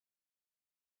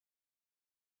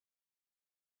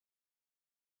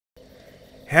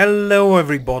Hello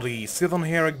everybody, Zithon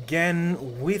here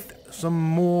again with some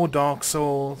more Dark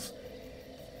Souls.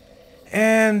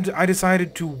 And I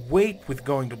decided to wait with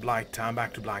going to Blighttown,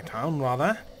 back to Blighttown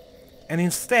rather, and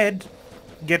instead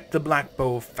get the Black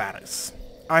Bow of Pharis.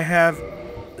 I have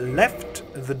left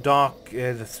the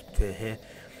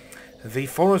the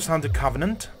Forest Hunter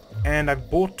Covenant, and I've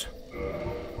bought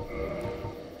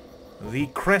the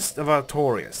Crest of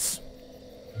Artorias.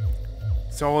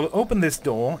 So I'll open this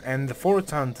door, and the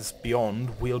Forest Hunters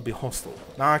beyond will be hostile.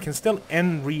 Now I can still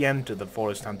re-enter the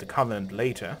Forest Hunter Covenant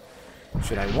later,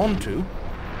 should I want to.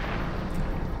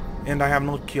 And I have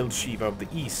not killed Shiva of the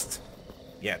East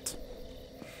yet.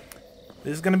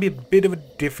 This is going to be a bit of a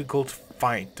difficult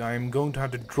fight. I'm going to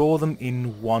have to draw them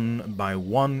in one by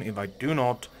one. If I do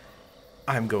not,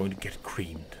 I'm going to get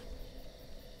creamed.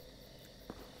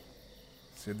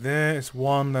 So there is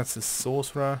one, that's a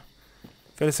sorcerer.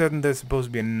 Fairly certain there's supposed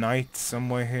to be a knight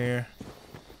somewhere here.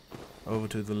 Over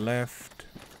to the left.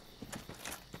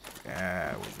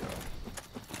 There we go.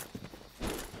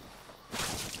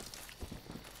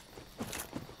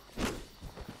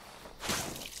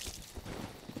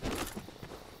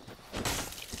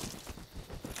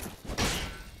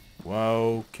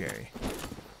 Okay.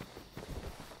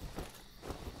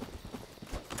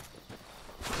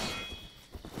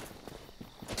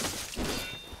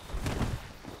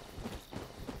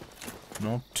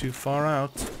 Not too far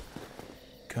out,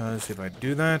 because if I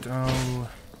do that, I'll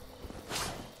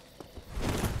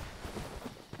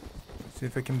see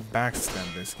if I can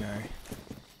backstab this guy.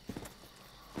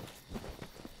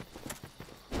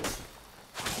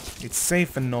 It's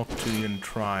safer not to even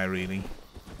try, really.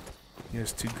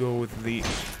 Just to go with the...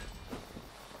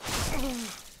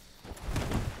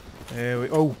 There we...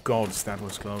 Oh gods, that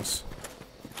was close.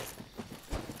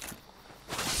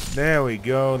 There we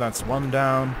go, that's one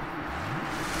down.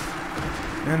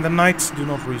 And the knights do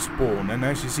not respawn, and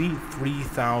as you see,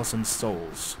 3,000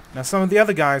 souls. Now some of the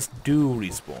other guys do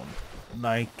respawn,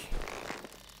 like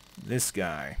this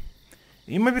guy.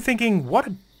 You might be thinking, what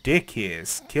a dick he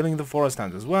is, killing the forest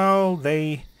hunters. Well,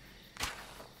 they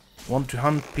want to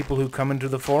hunt people who come into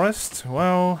the forest.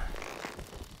 Well,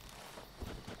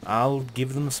 I'll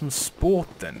give them some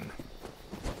sport then.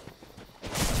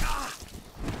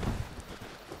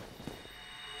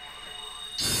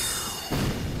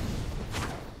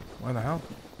 Where the hell?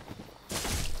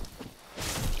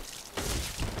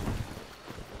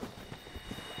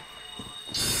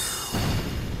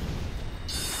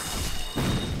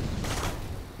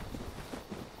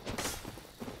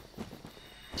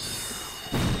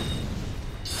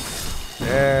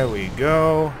 There we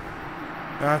go.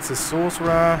 That's a sorcerer,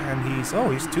 and he's... Oh,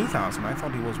 he's 2,000. I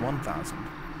thought he was 1,000.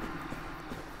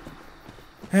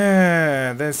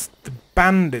 There's... The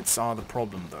bandits are the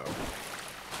problem, though.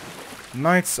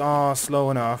 Knights are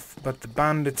slow enough, but the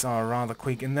bandits are rather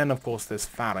quick. And then, of course, there's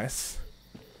Pharis.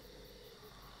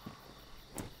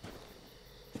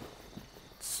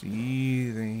 Let's see,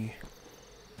 they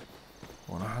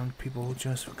want to hunt people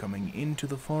just coming into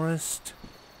the forest.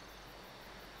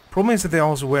 Problem is that they're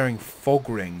also wearing fog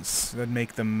rings that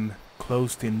make them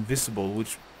close to invisible,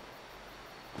 which...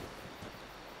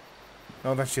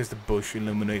 Oh, that's just a bush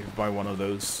illuminated by one of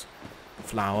those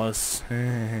flowers.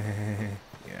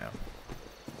 Yeah.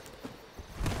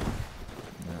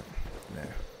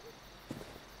 There.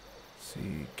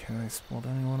 See, can I spot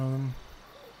any one of them?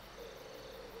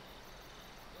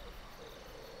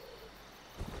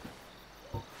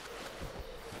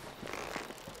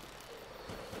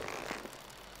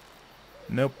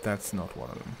 Nope, that's not one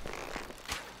of them.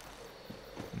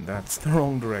 That's the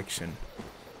wrong direction.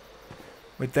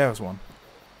 Wait, there's one.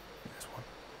 There's one.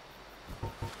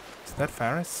 Is that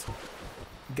Pharis?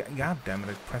 God damn it,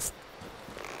 I pressed...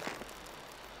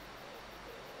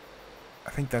 I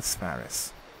think that's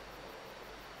Pharis.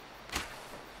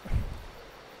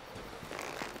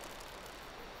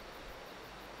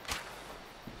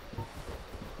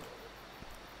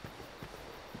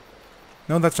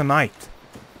 No, that's a knight.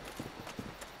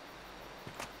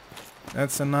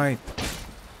 That's a knight.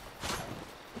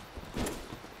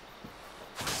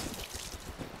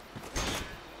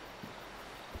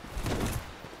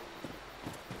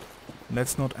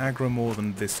 Let's not aggro more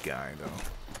than this guy, though.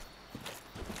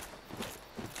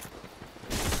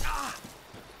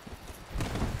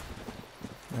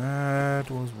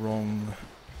 That was wrong.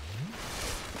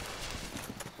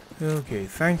 Okay,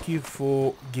 thank you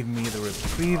for giving me the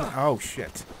reprieve. Oh,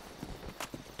 shit.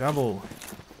 Double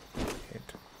hit.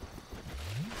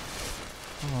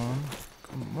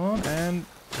 Come on, and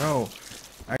go.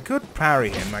 I could parry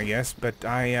him, I guess, but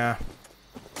I,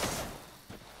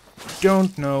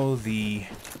 don't know the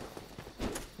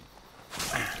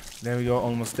There we go,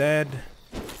 almost dead.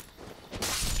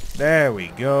 There we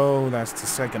go, that's the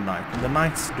second knight. And the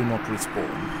knights do not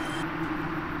respawn.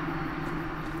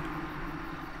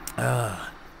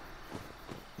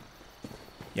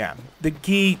 Yeah, the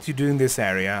key to doing this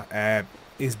area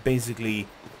is basically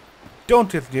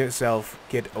don't let yourself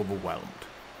get overwhelmed.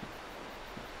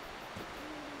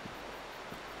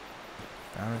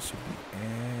 That should be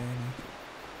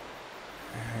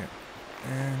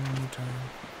any time.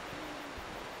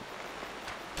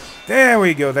 There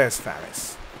we go, there's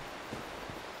Pharis.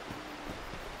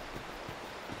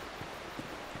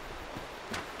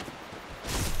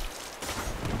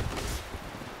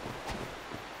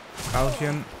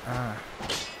 Falchion,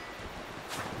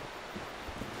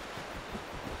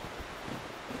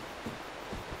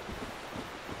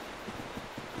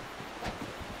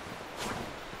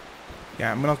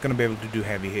 yeah, I'm not gonna be able to do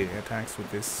heavy hit attacks with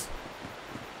this.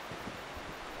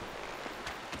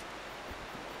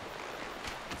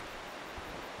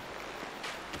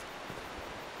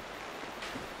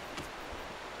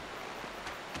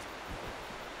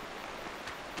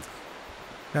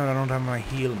 No, I don't have my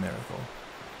heal miracle.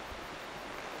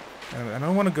 I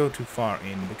don't want to go too far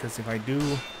in, because if I do...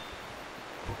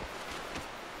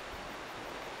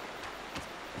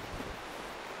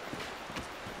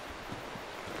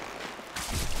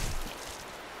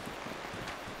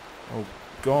 Oh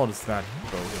god, is that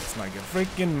boat? It's like a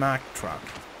freaking Mack truck.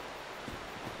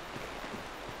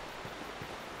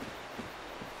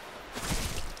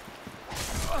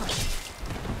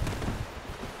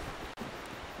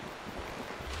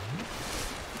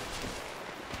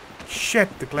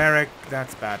 Shit, the cleric.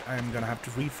 That's bad. I'm gonna have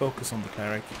to refocus on the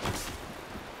cleric.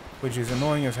 Which is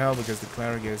annoying as hell because the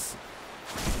cleric is...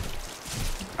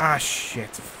 Ah,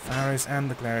 shit. Pharis and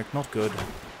the cleric. Not good.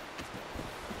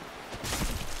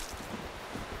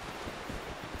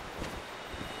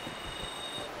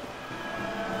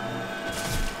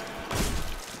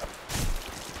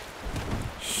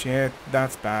 Shit,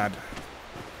 that's bad.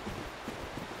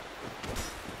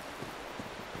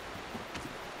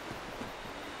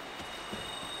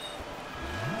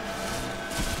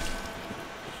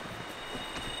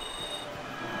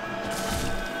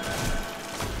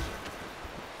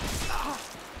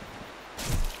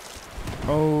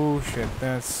 Oh shit,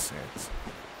 that's it.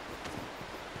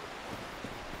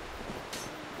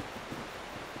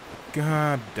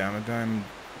 God damn it,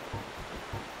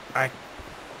 I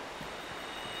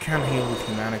can't heal with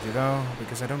humanity though,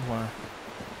 because I don't want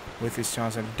to. With this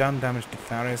chance, I've done damage to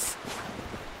Pharis.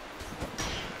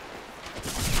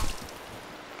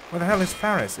 What the hell is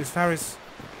Pharis? Is Pharis...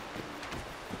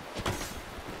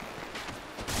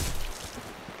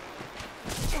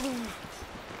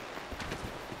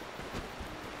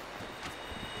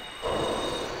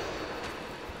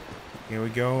 Here we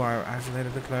go, I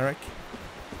isolated the cleric.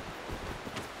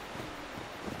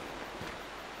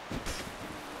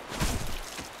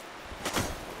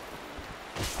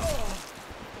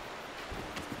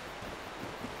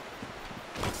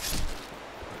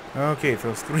 Okay,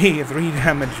 those three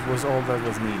damage was all that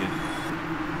was needed.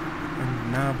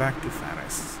 And now back to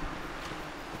Pharis.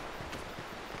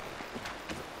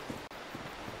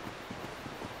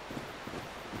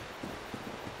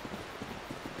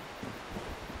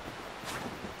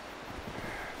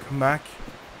 Come back.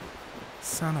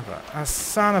 Son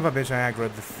of a bitch, I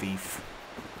aggroed the thief.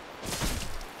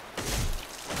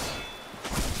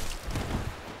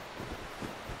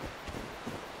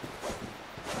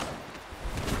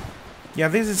 Yeah,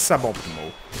 this is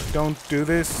suboptimal. Don't do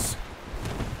this.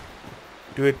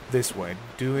 Do it this way.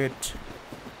 Do it.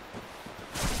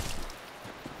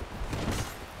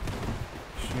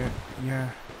 Shit, yeah.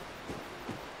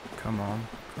 Come on,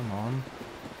 come on.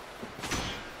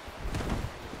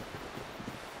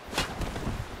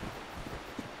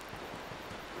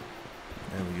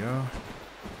 There we go.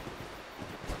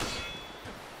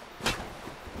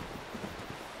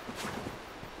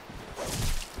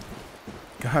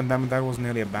 God damn it, that was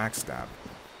nearly a backstab.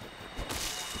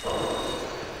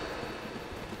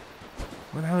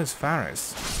 Where the hell is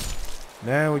Pharis?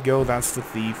 There we go, that's the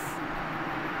thief.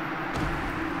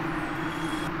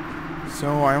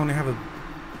 So I only have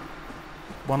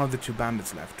one of the two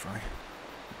bandits left, right?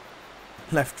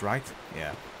 Left, right?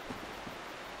 Yeah.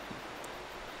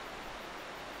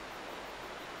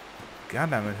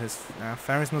 God damn it,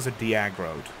 Pharis must have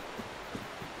de-aggroed.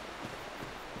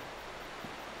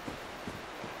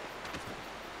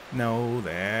 No,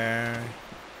 there.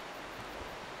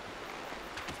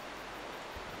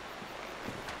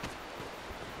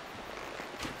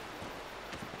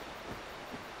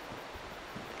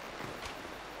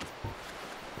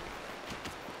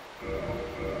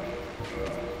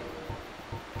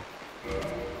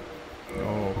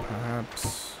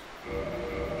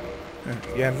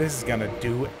 Yeah, this is gonna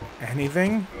do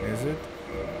anything, is it?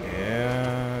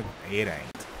 Yeah, it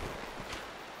ain't.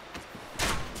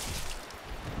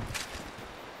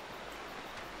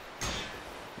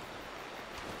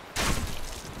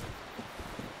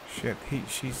 Shit,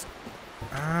 she's...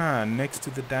 Ah, next to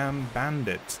the damn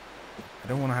bandit. I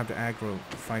don't want to have to aggro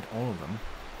fight all of them.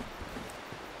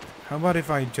 How about if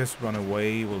I just run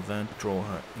away? Will that draw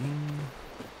her in?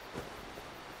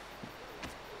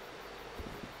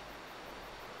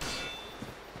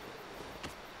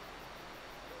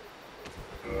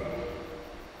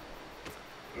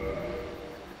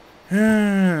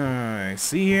 I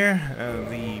see here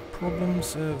the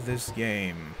problems of this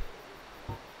game.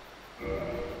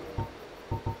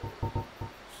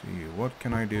 See, what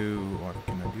can I do? What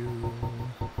can I do?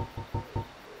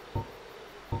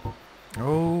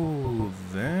 Oh,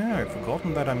 there. I've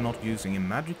forgotten that I'm not using a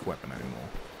magic weapon anymore.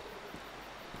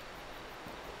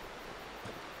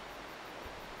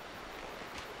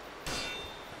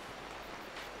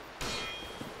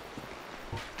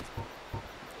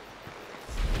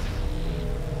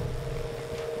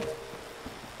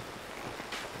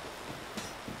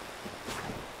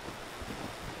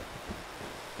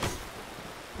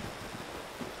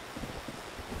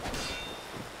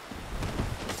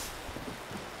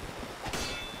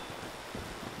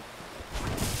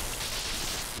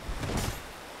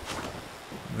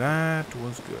 That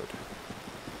was good.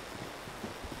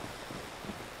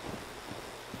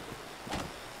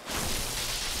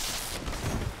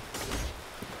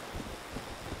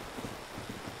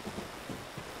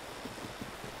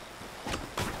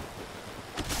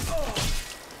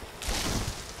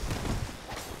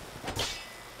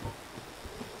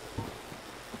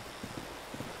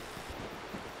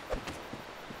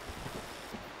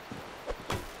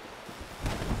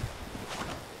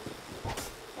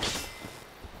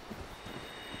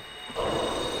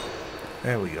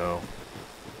 There we go.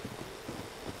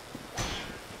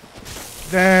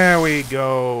 There we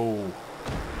go.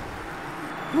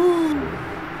 Woo.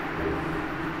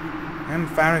 And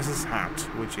Pharis's hat,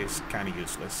 which is kind of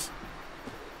useless.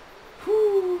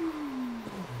 Woo.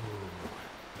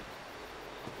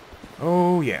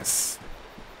 Oh yes.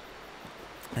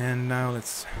 And now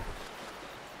let's...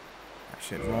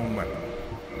 Shit, wrong weapon.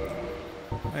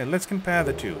 Hey, let's compare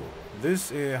the two.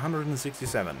 This is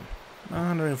 167.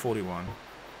 141.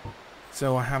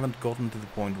 So I haven't gotten to the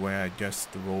point where I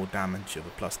just the raw damage of a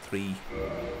 +3.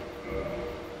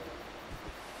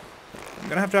 I'm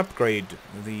gonna have to upgrade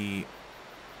the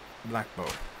Black Bow.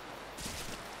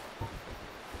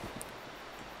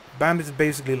 Bandit is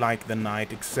basically like the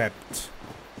knight, except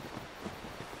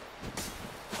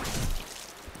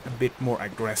a bit more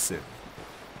aggressive.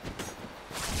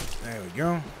 There we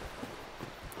go.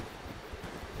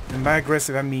 And by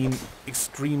aggressive I mean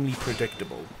extremely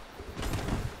predictable.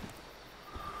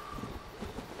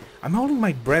 I'm holding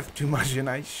my breath too much and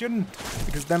I shouldn't,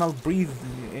 because then I'll breathe,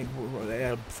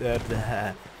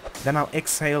 then I'll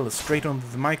exhale straight onto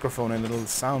the microphone and it'll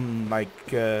sound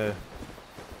like, as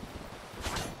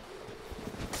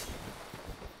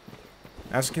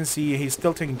you can see, he's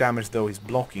still taking damage though he's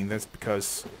blocking. That's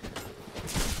because,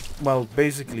 well,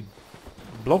 basically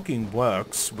blocking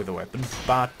works with a weapon,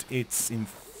 but it's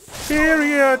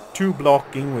inferior to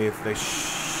blocking with the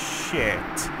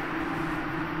shit.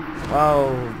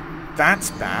 Well,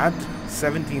 that's bad.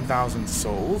 17,000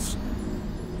 souls.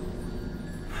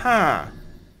 Huh.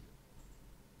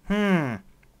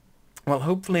 Well,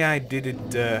 hopefully I did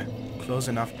it close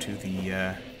enough to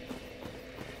the...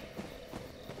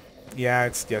 Yeah,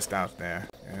 it's just out there.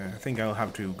 I think I'll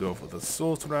have to go for the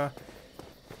sorcerer.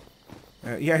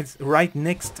 Yeah, it's right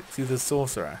next to the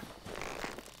sorcerer.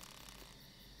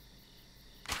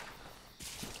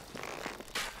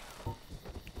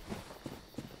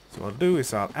 So what I'll do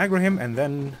is I'll aggro him and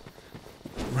then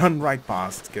run right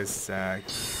past, because...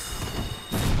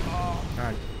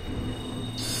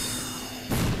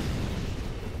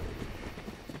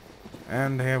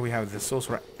 and here we have the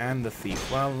sorcerer and the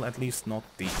thief. Well, at least not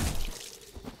the...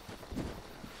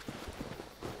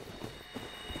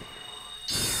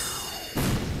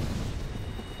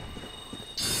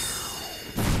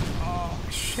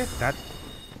 Shit, that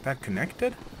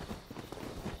connected?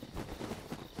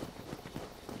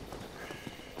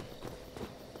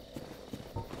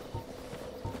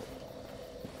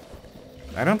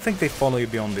 I don't think they follow you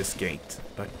beyond this gate,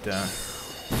 but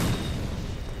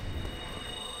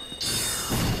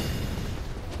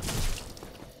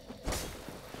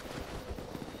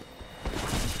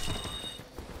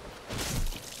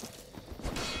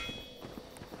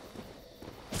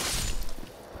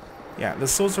yeah, the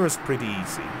sorcerer is pretty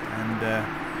easy, and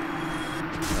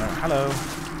hello.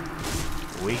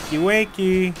 Wakey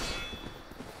wakey!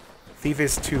 Thief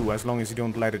is 2, as long as you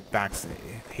don't let it backstab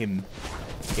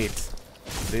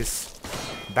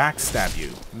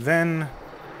you. Then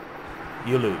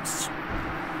you lose.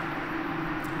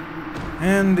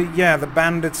 And yeah, the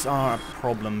bandits are a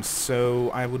problem,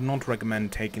 so I would not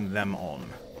recommend taking them on.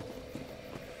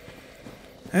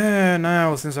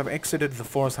 Now, since I've exited the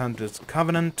Forest Hunters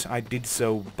Covenant, I did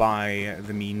so by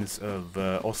the means of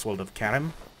Oswald of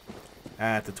Karim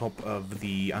at the top of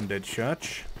the Undead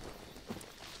Church.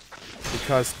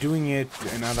 Because doing it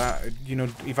another, you know,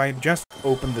 if I just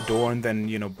opened the door and then,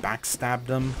 you know, backstabbed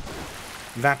them,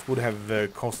 that would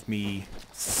have cost me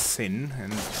sin,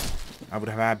 and I would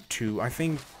have had to, I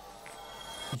think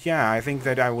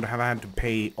that I would have had to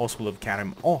pay Oswald of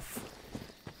Karim off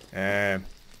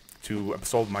to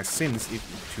absolve my sins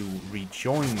to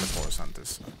rejoin the Forest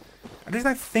Hunters. At least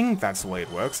I think that's the way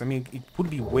it works. I mean, it would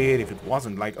be weird if it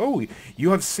wasn't. Like, oh,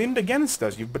 you have sinned against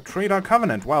us, you've betrayed our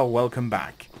covenant, well, welcome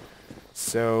back.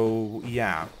 So,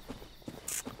 yeah.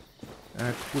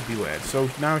 That would be weird. So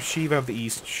now Shiva of the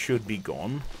East should be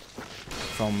gone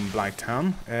from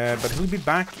Blighttown, but he'll be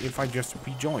back if I just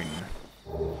rejoin.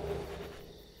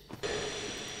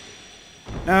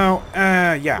 Now,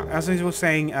 yeah, as I was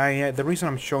saying, the reason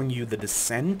I'm showing you the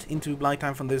descent into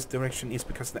Blighttown from this direction is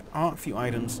because there are a few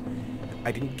items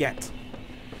I didn't get.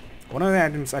 One of the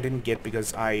items I didn't get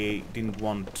because I didn't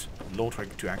want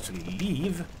Lautrec to actually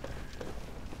leave.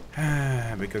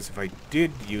 Because if I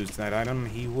did use that item,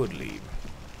 he would leave.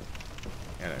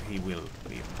 Yeah, he will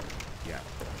leave. Yeah.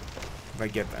 If I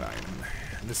get that item.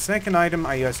 The second item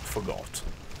I just forgot.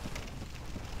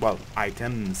 Well,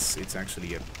 items, it's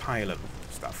actually a pile of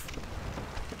stuff.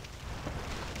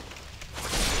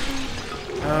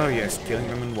 Oh yes, killing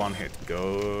them in one hit.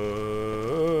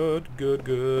 Good, good,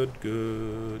 good,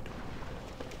 good.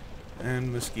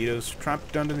 And mosquitoes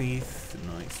trapped underneath.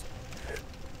 Nice.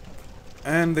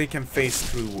 And they can phase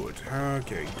through wood.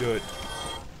 Okay, good.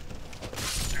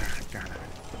 God.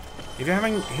 If you're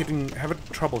having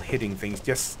trouble hitting things,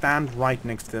 just stand right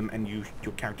next to them and your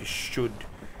character should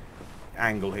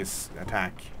angle his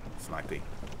attack slightly.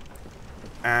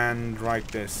 And right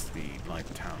there's the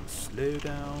Blighttown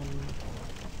slowdown.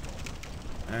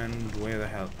 And where the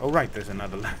hell? Oh right, there's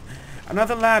another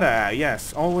another ladder.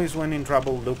 Yes, always when in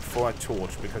trouble look for a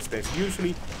torch because there's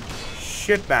usually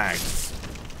shitbags.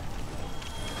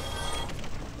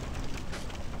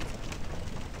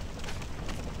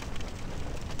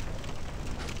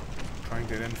 Trying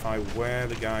to identify where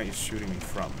the guy is shooting me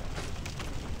from.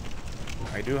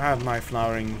 I do have my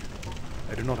flowering.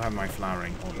 I do not have my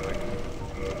flowering on right.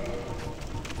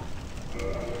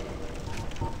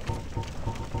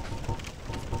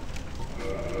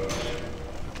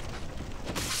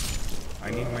 I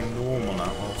need my normal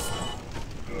now also.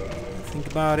 Think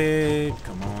about it.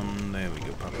 Come on, there we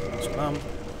go. Pumpkin Slump.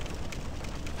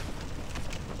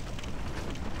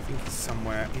 I think he's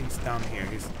somewhere. He's down here.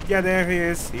 Yeah, there he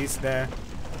is. He's there.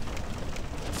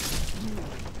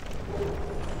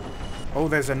 Oh,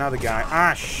 there's another guy.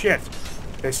 Ah, shit.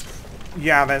 There's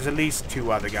at least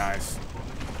 2 other guys.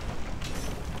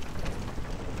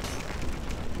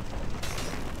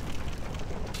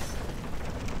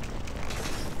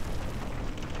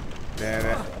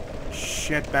 They're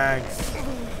shitbags.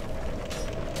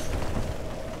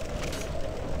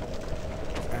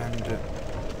 And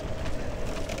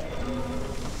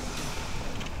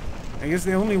I guess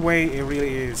the only way it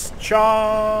really is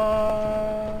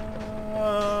charge.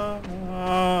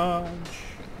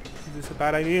 Is this a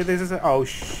bad idea? This is a... Oh,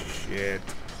 shit.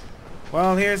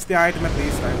 Well, here's the item at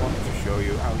least I wanted to show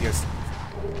you. I'll just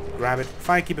grab it.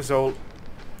 Firekeeper Soul.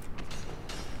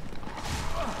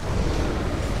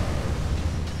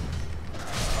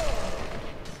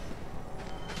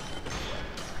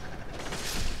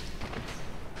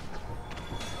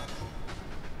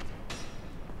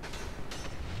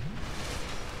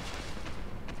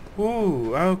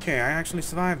 Ooh, okay, I actually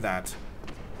survived that.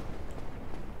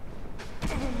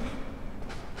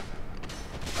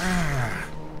 Ah.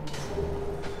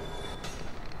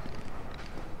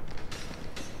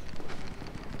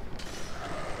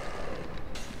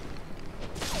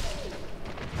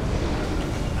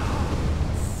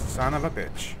 Son of a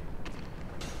bitch.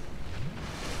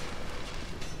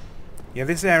 Yeah,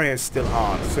 this area is still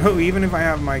hard, so even if I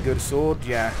have my good sword,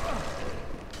 yeah.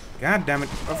 God damn it.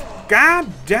 Oh,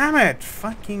 God damn it!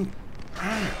 Fucking...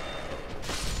 Ah.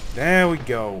 There we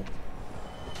go.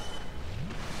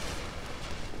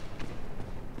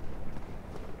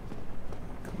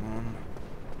 Come on.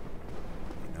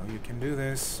 You know you can do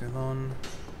this, Zithon.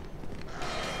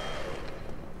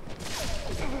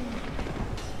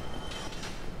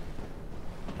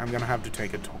 I'm gonna have to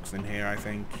take a toxin here, I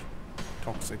think.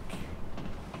 Toxic.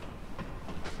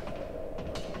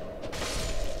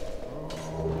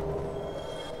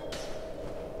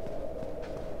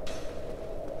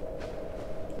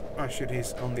 Oh shit,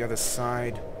 he's on the other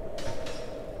side.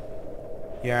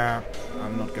 Yeah,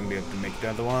 I'm not gonna be able to make it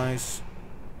otherwise.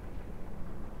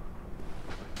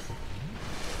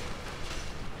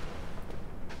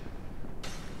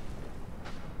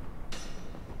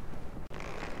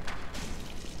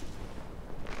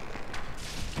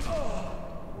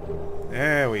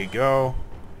 There we go.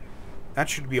 That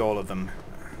should be all of them.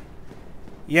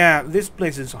 Yeah, this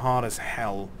place is hard as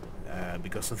hell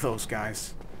because of those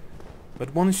guys.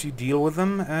 But once you deal with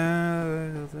them,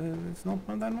 it's not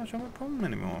that much of a problem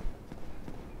anymore.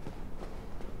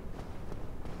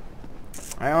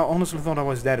 I honestly thought I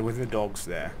was dead with the dogs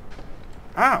there.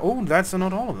 Ah, oh, that's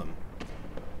not all of them.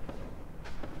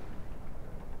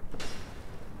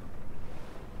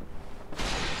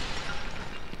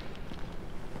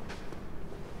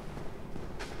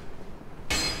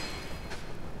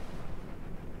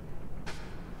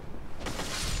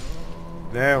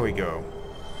 There we go.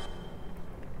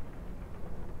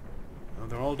 Oh,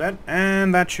 they're all dead,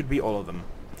 and that should be all of them.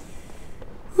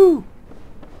 Whew.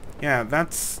 Yeah,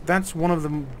 that's one of the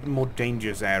more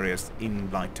dangerous areas in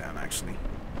Blighttown, actually.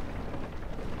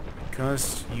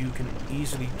 Because you can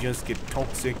easily just get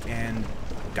toxic and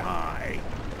die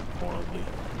horribly.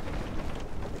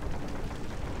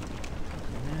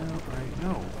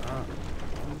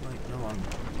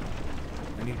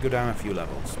 I need to go down a few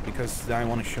levels, because I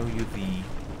want to show you the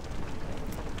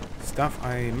stuff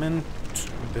I meant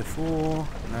before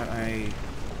that I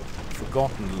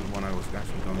forgotten when I was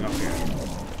actually going up here.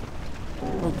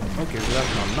 Oh, okay, so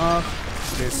that's not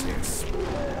enough. This is.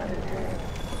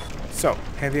 So,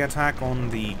 heavy attack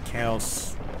on the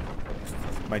Chaos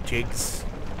by Jigs.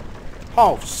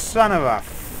 Oh, son of a...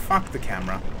 Fuck the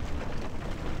camera.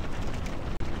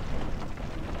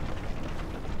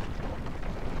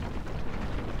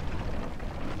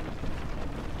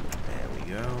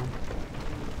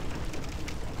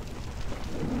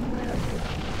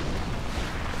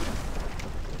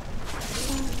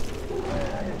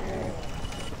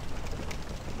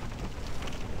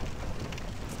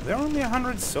 There are only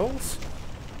 100 souls?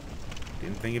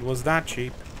 Didn't think it was that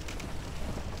cheap.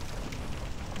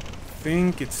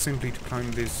 Think it's simply to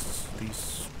climb these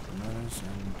ladders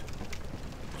and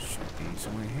shut these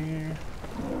away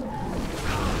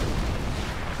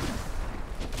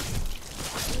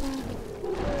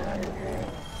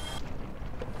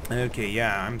here. Okay,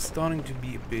 yeah, I'm starting to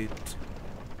be a bit...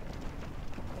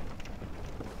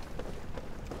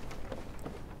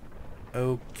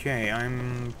 Okay,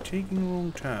 I'm taking a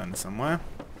wrong turn somewhere.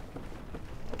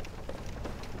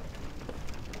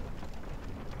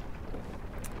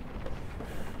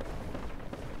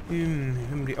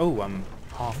 Oh, I'm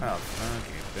half health.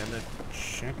 Okay, better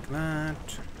check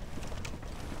that.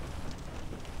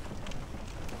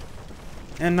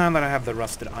 And now that I have the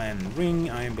rusted iron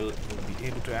ring, I will be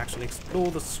able to actually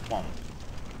explore the swamp.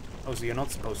 Oh, so you're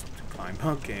not supposed to climb.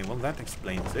 Okay, well that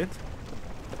explains it.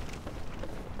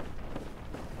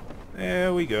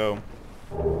 There we go.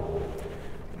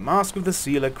 The Mask of the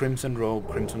Sealer, Crimson Robe,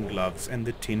 Crimson Gloves, and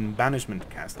the Tin Banishment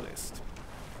Catalyst.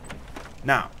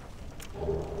 Now,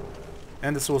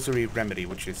 and the Sorcery Remedy,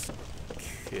 which is...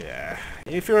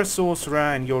 if you're a sorcerer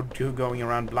and you're going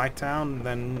around Blighttown,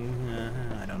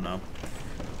 then... I don't know.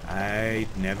 I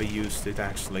never used it,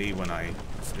 actually, when I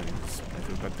was doing this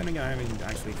playthrough, but then again, I didn't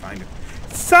actually find it.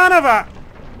 Son of a...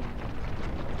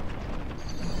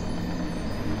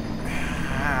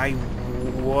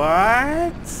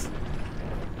 What?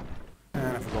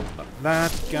 And I forgot about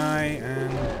that guy,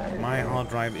 and my hard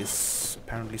drive is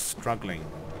apparently struggling.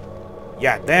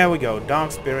 Yeah, there we go.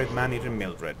 Dark Spirit, Man-Eater,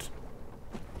 Mildred.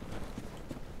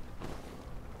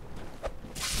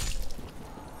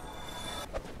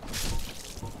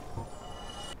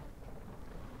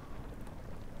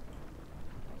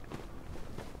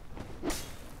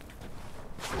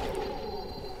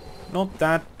 Not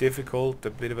that difficult, a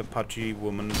bit of a pudgy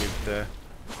woman with the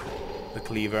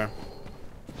cleaver.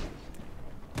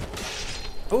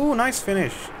 Oh, nice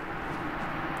finish.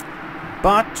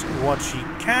 But what she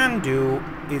can do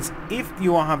is, if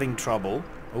you are having trouble...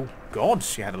 Oh god,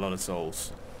 she had a lot of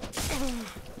souls.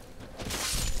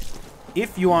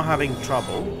 If you are having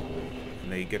trouble...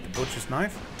 There you get the butcher's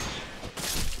knife.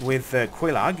 With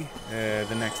Quillag,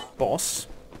 the next boss...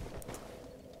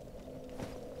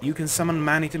 You can summon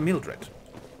Man-Eater Mildred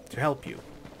to help you,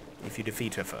 if you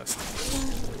defeat her first.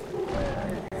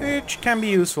 Which can be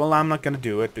useful. I'm not gonna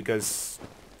do it because...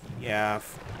 Yeah,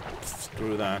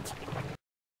 screw that.